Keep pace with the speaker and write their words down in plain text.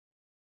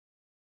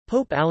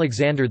Pope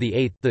Alexander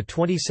VIII, the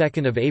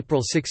 22nd of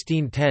April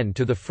 1610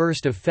 to the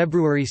 1st of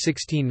February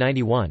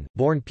 1691,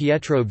 born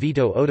Pietro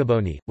Vito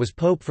Ottoboni, was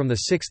pope from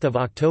the 6th of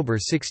October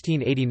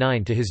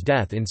 1689 to his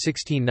death in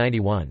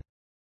 1691.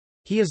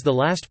 He is the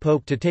last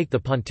pope to take the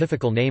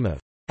pontifical name of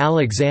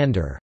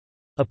Alexander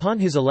upon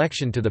his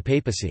election to the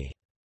papacy.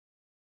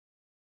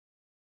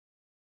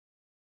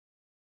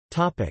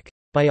 Topic: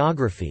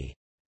 Biography.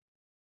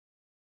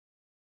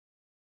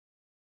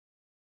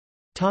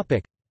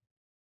 Topic: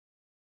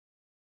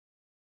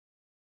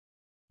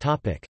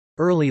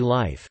 Early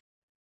life.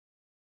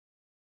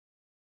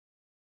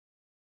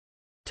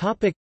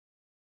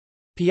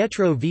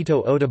 Pietro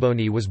Vito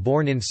Ottoboni was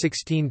born in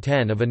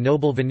 1610 of a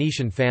noble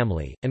Venetian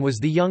family, and was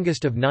the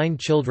youngest of 9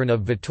 children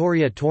of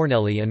Vittoria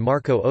Tornelli and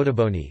Marco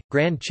Ottoboni,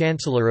 Grand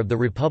Chancellor of the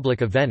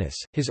Republic of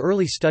Venice. His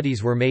early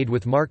studies were made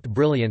with marked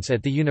brilliance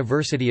at the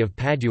University of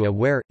Padua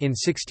where, in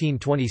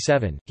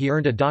 1627, he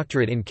earned a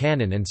doctorate in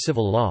canon and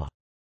civil law.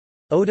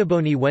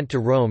 Ottoboni went to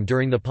Rome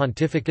during the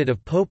pontificate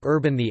of Pope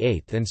Urban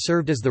VIII and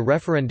served as the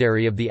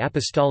referendary of the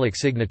Apostolic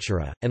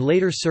Signatura, and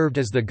later served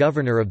as the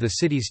governor of the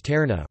cities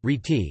Terni,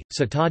 Rieti,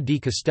 Città di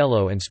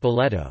Castello and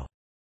Spoleto.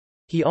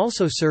 He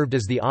also served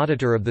as the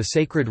auditor of the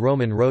Sacred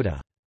Roman Rota.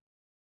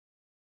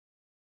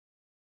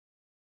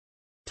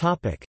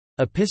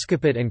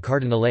 Episcopate and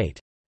cardinalate.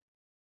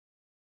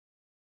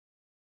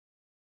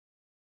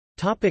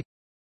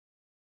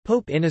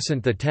 Pope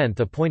Innocent X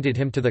appointed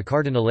him to the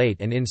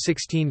cardinalate and in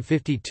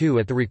 1652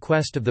 at the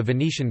request of the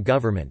Venetian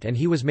government, and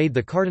he was made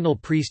the cardinal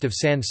priest of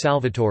San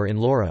Salvatore in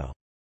Loro.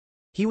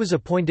 He was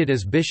appointed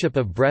as Bishop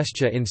of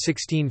Brescia in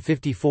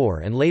 1654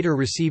 and later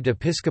received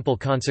episcopal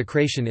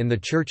consecration in the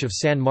Church of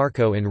San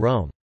Marco in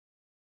Rome.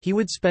 He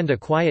would spend a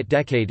quiet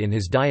decade in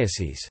his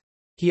diocese.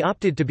 He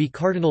opted to be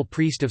cardinal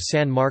priest of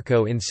San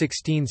Marco in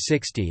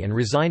 1660 and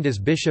resigned as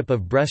Bishop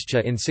of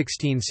Brescia in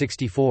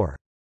 1664.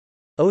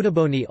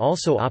 Ottoboni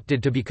also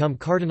opted to become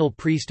cardinal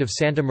priest of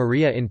Santa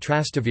Maria in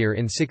Trastevere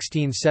in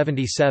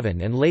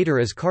 1677 and later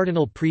as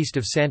cardinal priest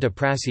of Santa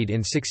Prassede in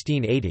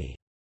 1680.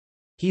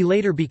 He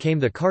later became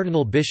the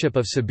cardinal bishop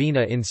of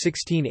Sabina in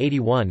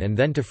 1681 and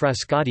then to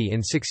Frascati in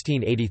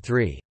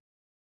 1683.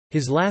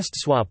 His last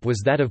swap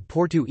was that of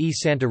Porto e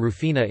Santa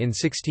Rufina in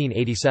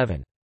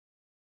 1687.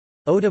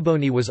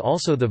 Ottoboni was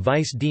also the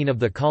vice dean of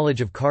the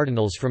College of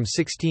Cardinals from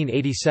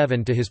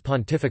 1687 to his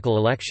pontifical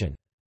election.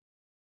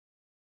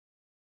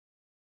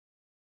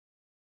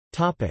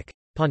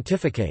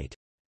 Pontificate.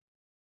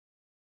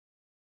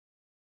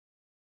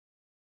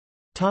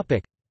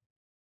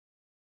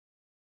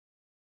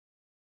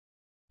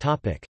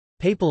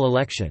 Papal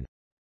election.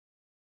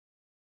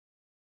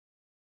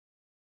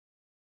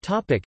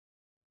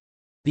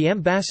 The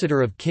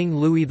ambassador of King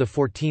Louis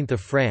XIV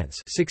of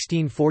France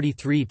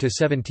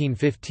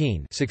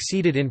 (1643–1715)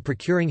 succeeded in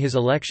procuring his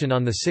election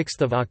on 6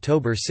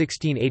 October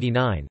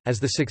 1689, as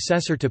the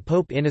successor to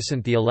Pope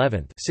Innocent XI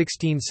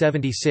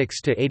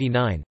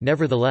 (1676–89).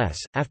 Nevertheless,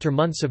 after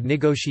months of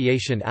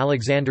negotiation,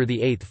 Alexander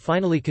VIII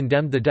finally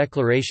condemned the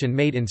declaration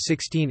made in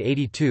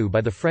 1682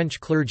 by the French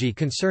clergy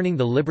concerning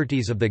the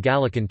liberties of the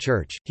Gallican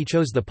Church. He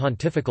chose the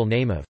pontifical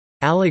name of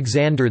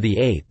Alexander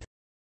VIII.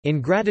 in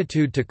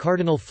gratitude to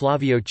Cardinal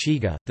Flavio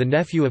Chigi, the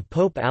nephew of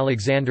Pope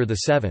Alexander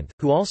VII,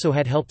 who also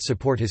had helped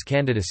support his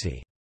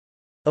candidacy.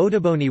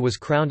 Ottoboni was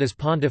crowned as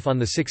pontiff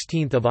on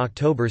 16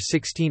 October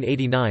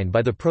 1689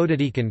 by the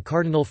protodeacon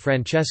Cardinal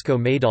Francesco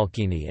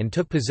Maidalchini and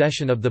took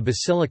possession of the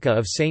Basilica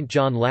of St.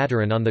 John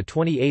Lateran on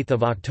 28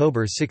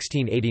 October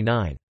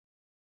 1689.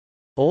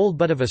 Old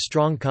but of a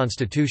strong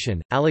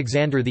constitution,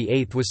 Alexander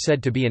VIII was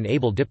said to be an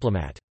able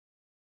diplomat.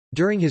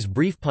 During his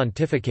brief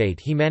pontificate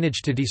he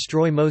managed to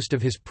destroy most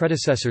of his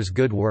predecessor's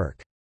good work.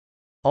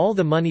 All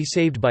the money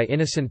saved by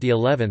Innocent XI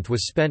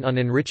was spent on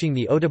enriching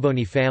the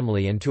Ottoboni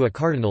family, and to a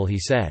cardinal he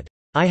said,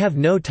 "I have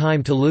no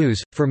time to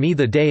lose, for me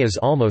the day is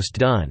almost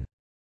done."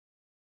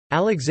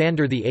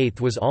 Alexander VIII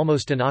was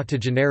almost an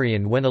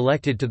octogenarian when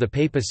elected to the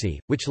papacy,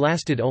 which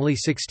lasted only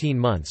 16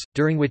 months,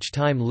 during which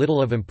time little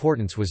of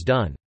importance was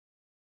done.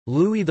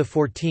 Louis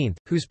XIV,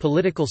 whose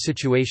political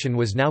situation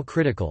was now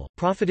critical,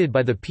 profited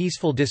by the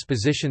peaceful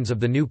dispositions of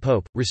the new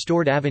pope,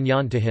 restored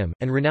Avignon to him,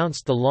 and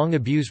renounced the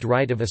long-abused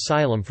right of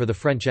asylum for the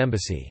French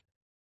embassy.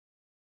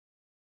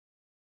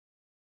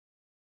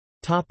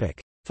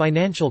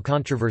 Financial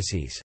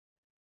controversies.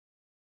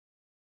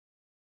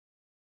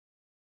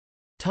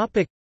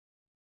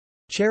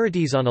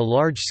 Charities on a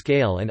large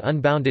scale and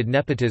unbounded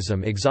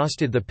nepotism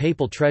exhausted the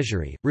papal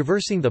treasury,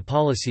 reversing the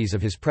policies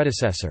of his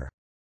predecessor.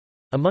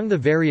 Among the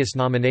various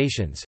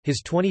nominations,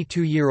 his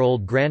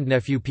 22-year-old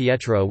grandnephew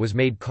Pietro was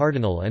made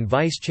cardinal and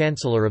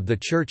vice-chancellor of the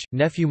church,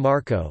 nephew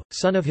Marco,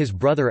 son of his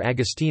brother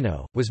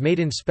Agostino, was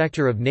made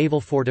inspector of naval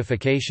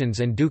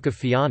fortifications and Duke of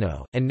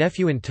Fiano, and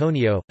nephew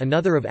Antonio,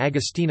 another of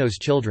Agostino's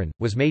children,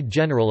 was made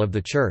general of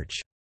the church.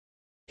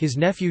 His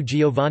nephew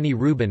Giovanni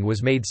Ruben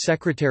was made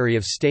Secretary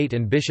of State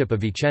and Bishop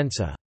of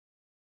Vicenza.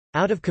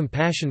 Out of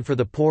compassion for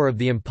the poor of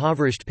the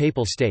impoverished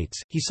Papal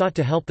States, he sought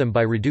to help them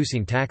by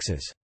reducing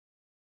taxes.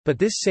 But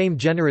this same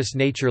generous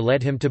nature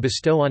led him to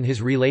bestow on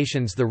his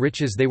relations the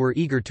riches they were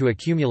eager to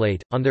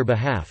accumulate, on their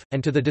behalf,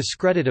 and to the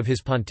discredit of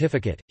his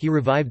pontificate, he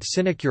revived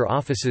sinecure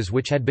offices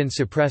which had been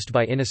suppressed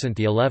by Innocent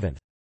XI.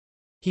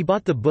 He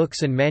bought the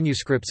books and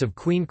manuscripts of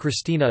Queen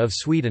Christina of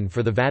Sweden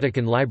for the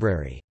Vatican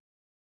Library.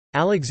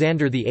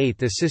 Alexander VIII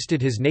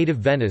assisted his native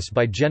Venice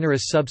by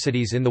generous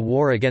subsidies in the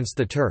war against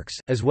the Turks,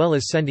 as well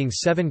as sending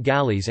 7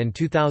 galleys and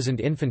 2,000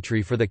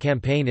 infantry for the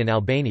campaign in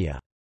Albania.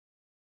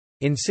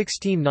 In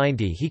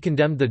 1690 he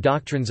condemned the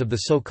doctrines of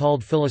the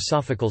so-called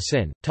philosophical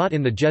sin, taught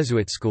in the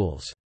Jesuit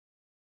schools.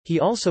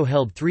 He also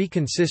held 3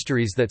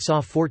 consistories that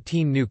saw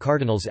 14 new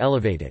cardinals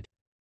elevated.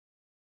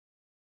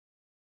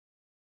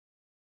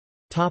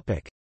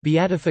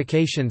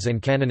 Beatifications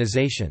and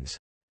canonizations.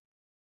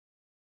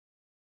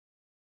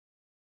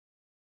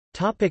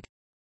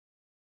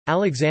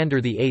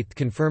 Alexander VIII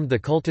confirmed the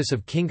cultus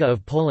of Kinga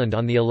of Poland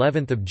on the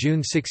 11th of June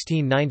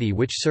 1690,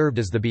 which served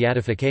as the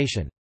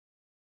beatification.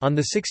 On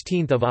the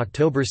 16th of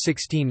October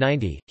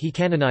 1690, he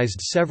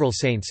canonized several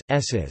saints,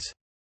 s.s.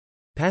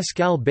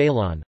 Pascal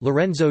Bailon,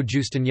 Lorenzo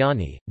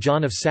Giustiniani,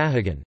 John of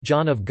Sahagun,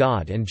 John of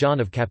God and John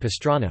of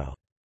Capistrano.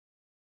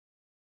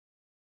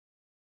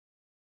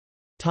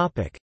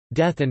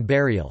 Death and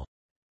burial.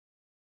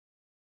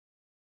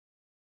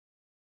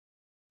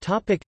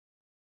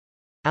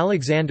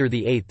 Alexander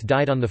VIII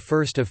died on 1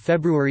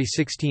 February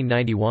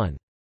 1691.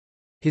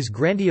 His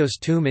grandiose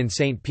tomb in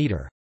St.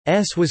 Peter's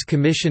was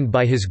commissioned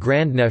by his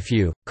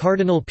grandnephew,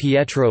 Cardinal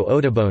Pietro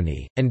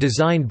Ottoboni, and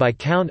designed by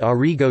Count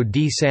Arrigo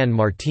di San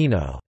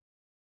Martino.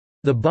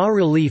 The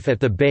bas-relief at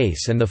the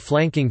base and the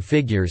flanking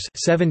figures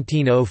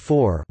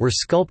 1704 were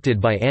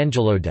sculpted by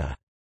Angelo de'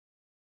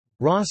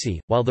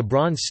 Rossi, while the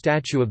bronze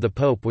statue of the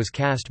Pope was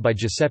cast by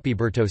Giuseppe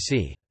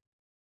Bertozzi.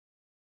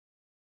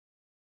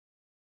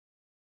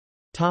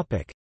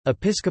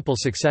 Episcopal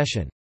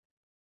succession.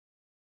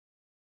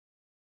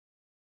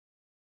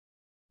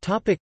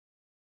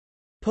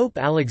 Pope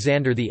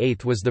Alexander VIII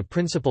was the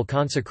principal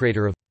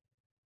consecrator of.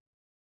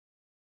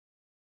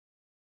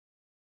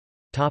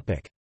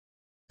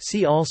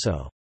 See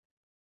also.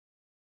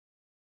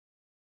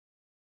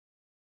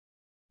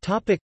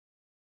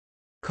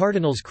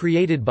 Cardinals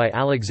created by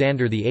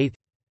Alexander VIII.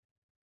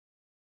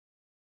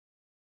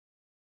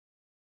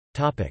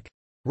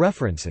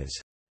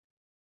 References.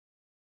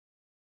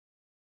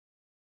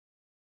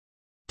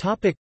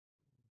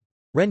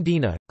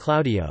 Rendina,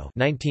 Claudio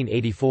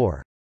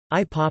 1984.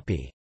 I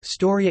Papi.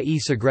 Storia e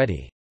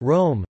Segreti.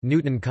 Rome,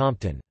 Newton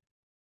Compton.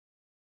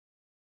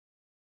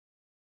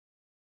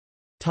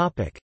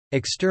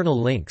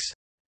 External links.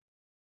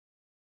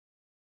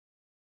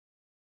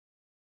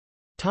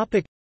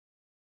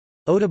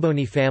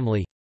 Ottoboni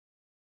family.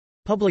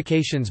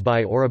 Publications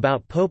by or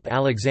about Pope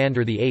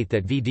Alexander VIII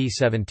at VD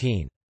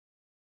 17.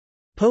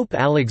 Pope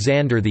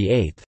Alexander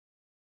VIII.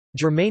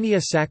 Germania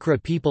Sacra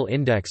People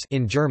Index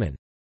in German.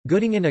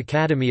 Göttingen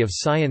Academy of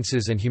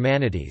Sciences and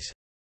Humanities.